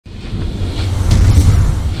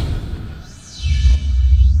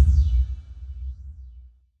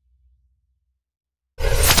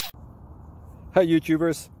Hi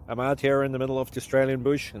YouTubers, I'm out here in the middle of the Australian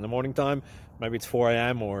bush in the morning time. Maybe it's 4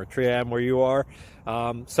 a.m. or 3 a.m. where you are.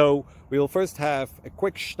 So we'll first have a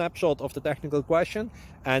quick snapshot of the technical question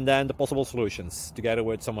and then the possible solutions, together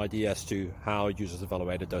with some ideas to how users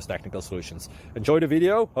evaluated those technical solutions. Enjoy the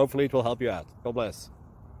video, hopefully it will help you out. God bless.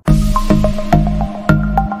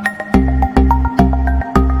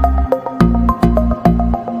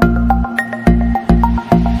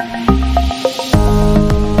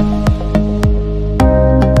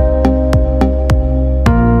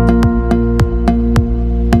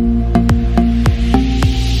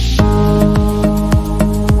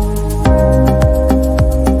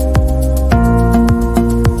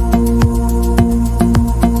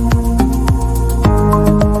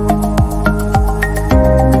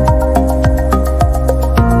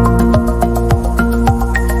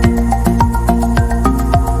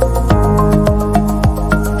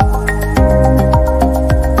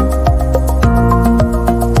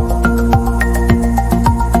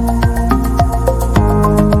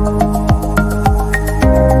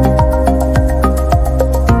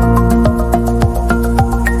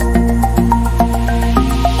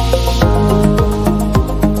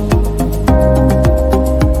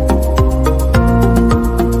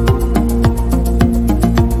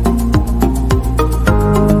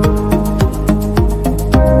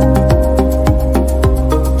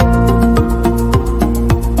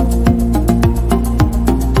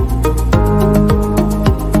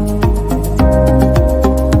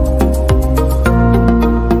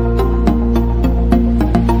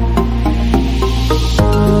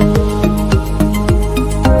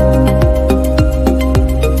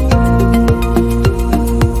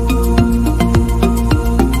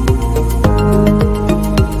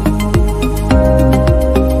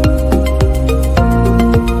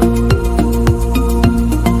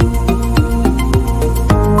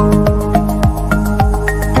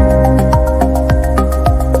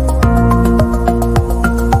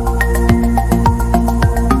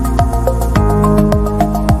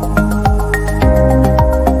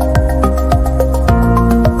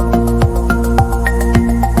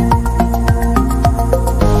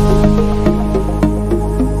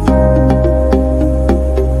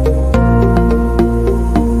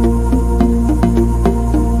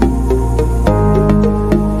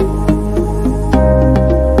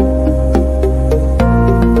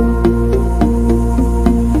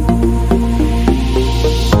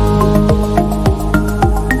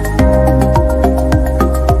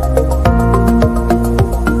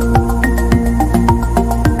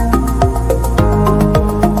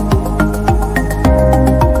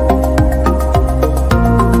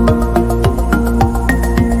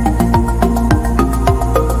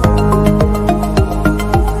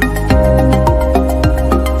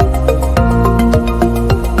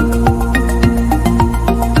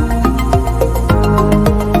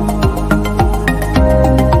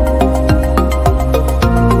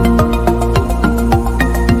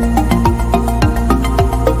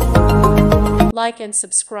 Like and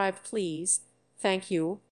subscribe, please. Thank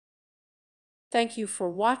you. Thank you for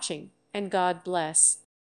watching, and God bless.